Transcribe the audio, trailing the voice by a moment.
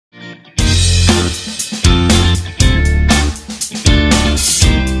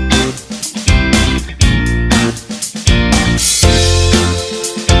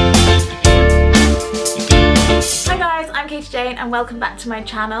welcome back to my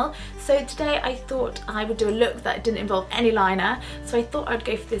channel. So today I thought I would do a look that didn't involve any liner, so I thought I'd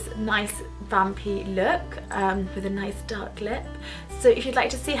go for this nice vampy look with a nice dark lip. So if you'd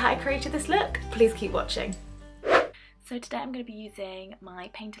like to see how I created this look, please keep watching. So today I'm going to be using my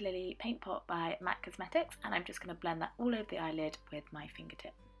Paint a Lily Paint Pot by MAC Cosmetics, and I'm just going to blend that all over the eyelid with my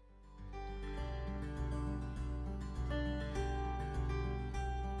fingertip.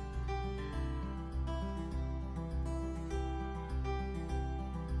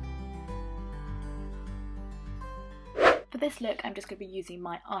 For this look, I'm just going to be using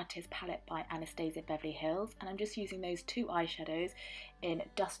my Artist palette by Anastasia Beverly Hills, and I'm just using those two eyeshadows in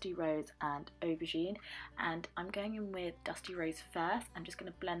Dusty Rose and Aubergine, and I'm going in with Dusty Rose first. I'm just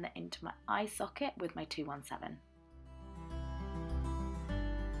going to blend that into my eye socket with my 217.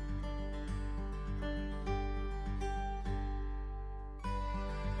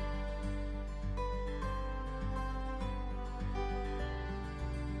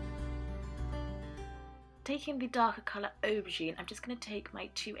 Taking the darker colour Aubergine, I'm just going to take my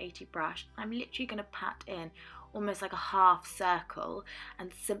 280 brush. I'm literally going to pat in almost like a half circle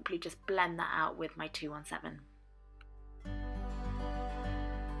and simply just blend that out with my 217.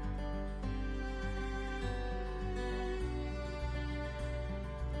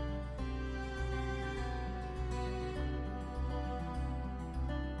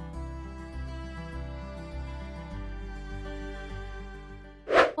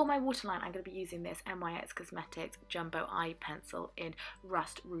 For my waterline, I'm going to be using this NYX Cosmetics Jumbo Eye Pencil in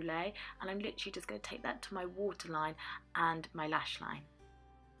Rust Rouille, and I'm literally just going to take that to my waterline and my lash line.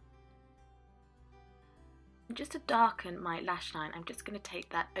 Just to darken my lash line, I'm just going to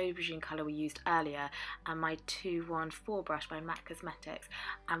take that Aubergine colour we used earlier and my 214 brush by MAC Cosmetics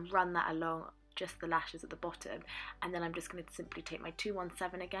and run that along just the lashes at the bottom, and then I'm just going to simply take my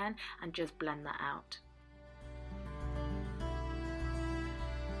 217 again and just blend that out.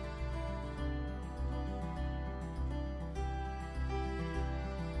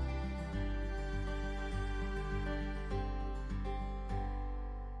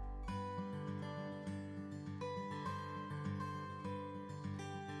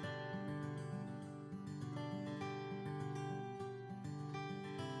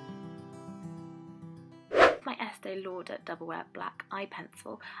 My Estee Lauder Double Wear Black Eye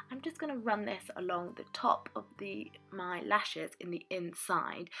Pencil, I'm just going to run this along the top of my lashes in the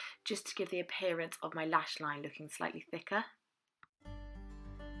inside, just to give the appearance of my lash line looking slightly thicker.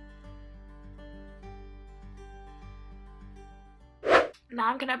 Now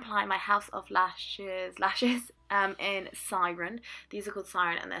I'm going to apply my House of Lashes in Siren. These are called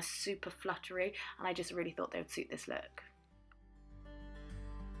Siren and they're super fluttery, and I just really thought they would suit this look.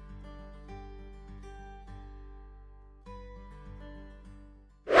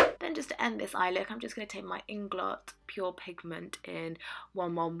 Then just to end this eye look, I'm just going to take my Inglot Pure Pigment in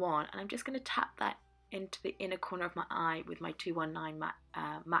 111, and I'm just going to tap that into the inner corner of my eye with my 219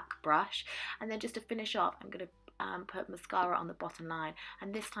 MAC brush. And then just to finish off, I'm going to put mascara on the bottom line,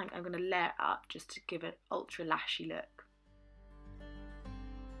 and this time I'm going to layer it up just to give it an ultra lashy look.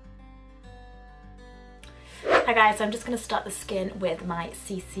 Hi guys, so I'm just going to start the skin with my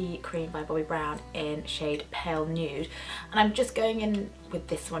CC cream by Bobbi Brown in shade Pale Nude, and I'm just going in with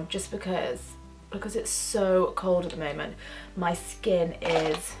this one just because it's so cold at the moment. My skin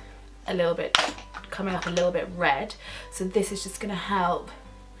is coming up a little bit red, so this is just going to help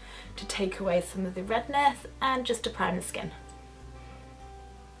to take away some of the redness and just to prime the skin.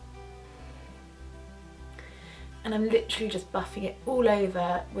 And I'm literally just buffing it all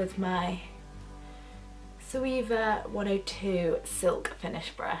over with my Zoeva 102 Silk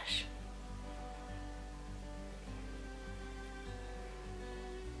Finish brush.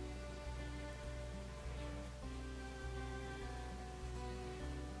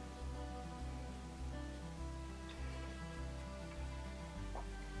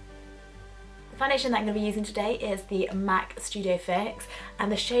 The foundation that I'm going to be using today is the MAC Studio Fix, and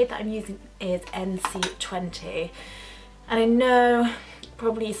the shade that I'm using is NC20. And I know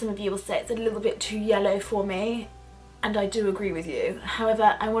probably some of you will say it's a little bit too yellow for me, and I do agree with you.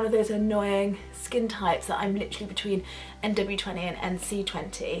 However, I'm one of those annoying skin types that I'm literally between NW20 and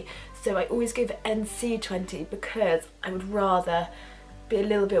NC20, so I always go for NC20 because I would rather be a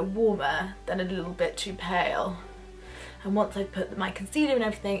little bit warmer than a little bit too pale. And once I put my concealer and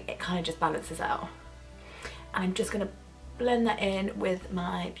everything, it kind of just balances out. And I'm just going to blend that in with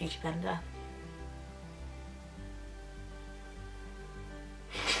my beauty blender.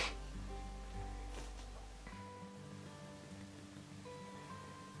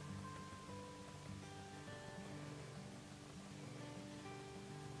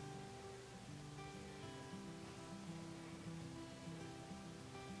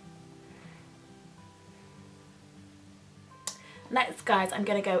 Next, guys, I'm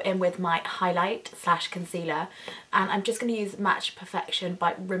going to go in with my highlight slash concealer, and I'm just going to use Match Perfection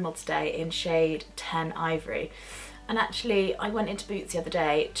by Rimmel today in shade 10 Ivory. And actually, I went into Boots the other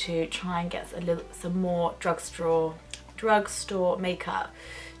day to try and get some more drugstore makeup,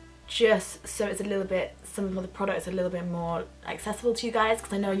 just so it's a little bit, some of the products are a little bit more accessible to you guys,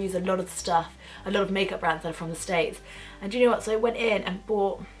 because I know I use a lot of stuff, a lot of makeup brands that are from the States. And do you know what? So I went in and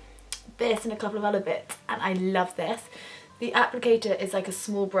bought this and a couple of other bits, and I love this. The applicator is like a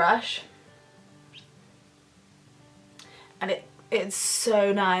small brush, and it's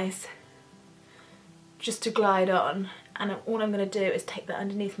so nice just to glide on. And all I'm going to do is take that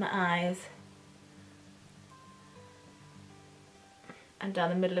underneath my eyes and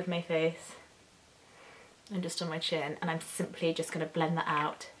down the middle of my face and just on my chin, and I'm simply just going to blend that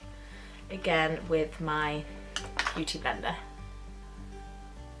out again with my beauty blender.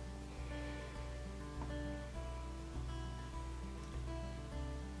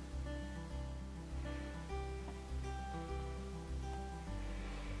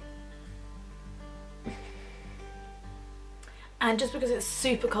 And just because it's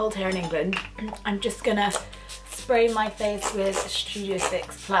super cold here in England, I'm just gonna spray my face with Studio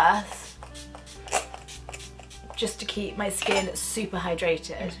Fix Plus just to keep my skin super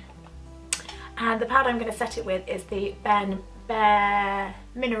hydrated. And the powder I'm gonna set it with is the Bare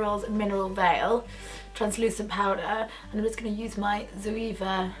Minerals Mineral Veil translucent powder, and I'm just gonna use my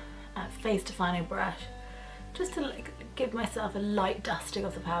Zoeva face defining brush just to give myself a light dusting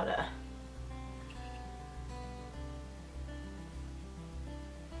of the powder.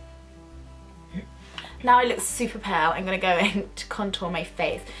 Now I look super pale, I'm going to go in to contour my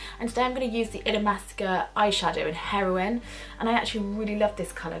face. And today I'm going to use the Illamasque eyeshadow in Heroine. And I actually really love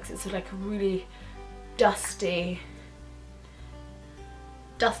this colour because it's like a really dusty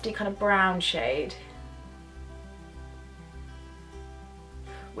kind of brown shade,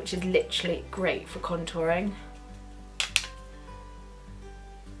 which is literally great for contouring.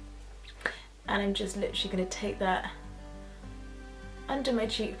 And I'm just literally going to take that under my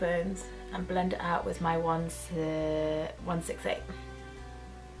cheekbones and blend it out with my 168.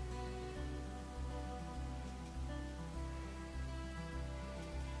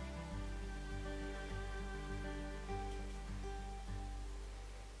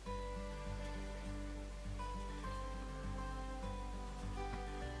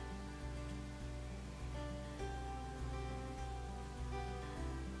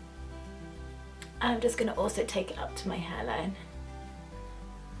 And I'm just going to also take it up to my hairline.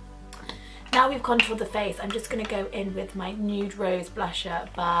 Now we've contoured the face, I'm just going to go in with my Nude Rose blusher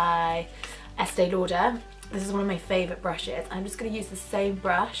by Estee Lauder. This is one of my favourite brushes. I'm just going to use the same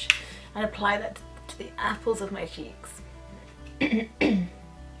brush and apply that to the apples of my cheeks.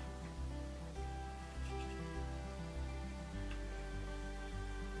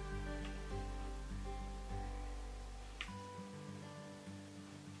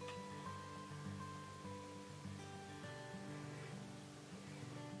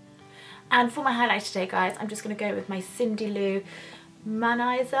 And for my highlight today, guys, I'm just going to go with my Cindy Lou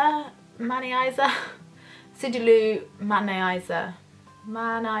Manizer. Cindy Lou Manizer.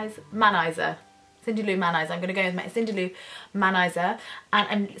 Cindy Lou Manizer. I'm going to go with my Cindy Lou Manizer, and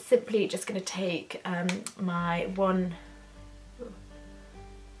I'm simply just going to take my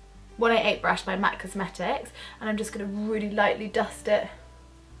 188 brush by MAC Cosmetics, and I'm just going to really lightly dust it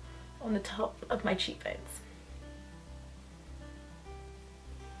on the top of my cheekbones.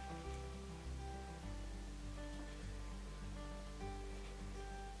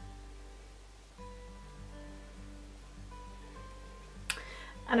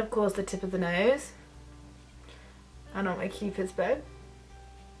 And of course the tip of the nose, and on my Cupid's bow.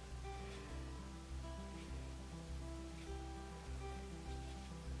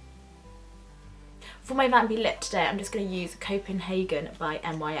 For my Vampy lip today, I'm just going to use Coppenhagen by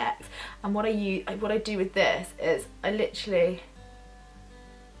NYX. And what I do with this is I literally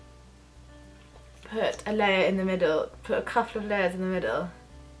put a layer in the middle, put a couple of layers in the middle.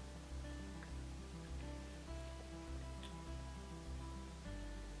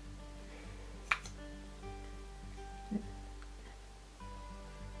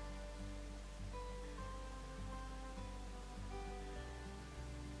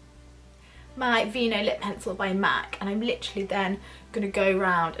 My Vino lip pencil by MAC, and I'm literally then going to go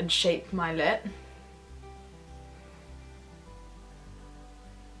round and shape my lip.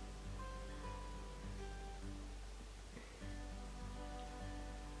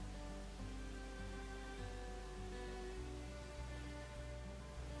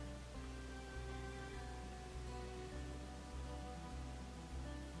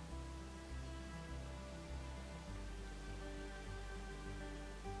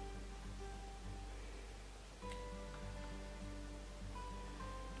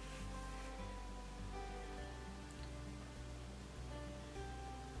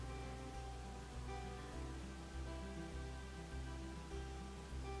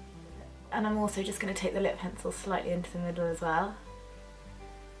 And I'm also just going to take the lip pencil slightly into the middle as well.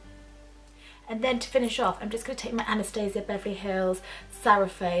 And then to finish off, I'm just going to take my Anastasia Beverly Hills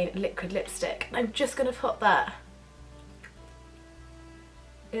Seraphine Liquid lipstick. And I'm just going to put that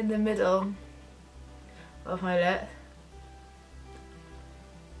in the middle of my lip.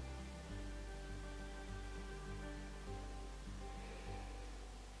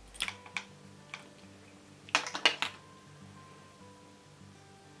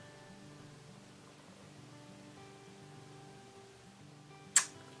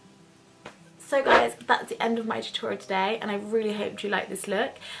 So guys, that's the end of my tutorial today, and I really hope you liked this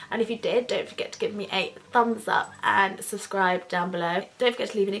look. And if you did, don't forget to give me a thumbs up and subscribe down below. Don't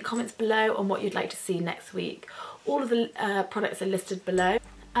forget to leave any comments below on what you'd like to see next week. All of the products are listed below.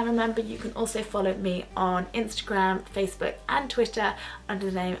 And remember, you can also follow me on Instagram, Facebook and Twitter under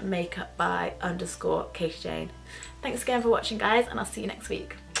the name makeupby_Katy Jane. Thanks again for watching guys, and I'll see you next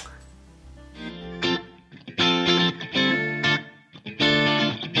week.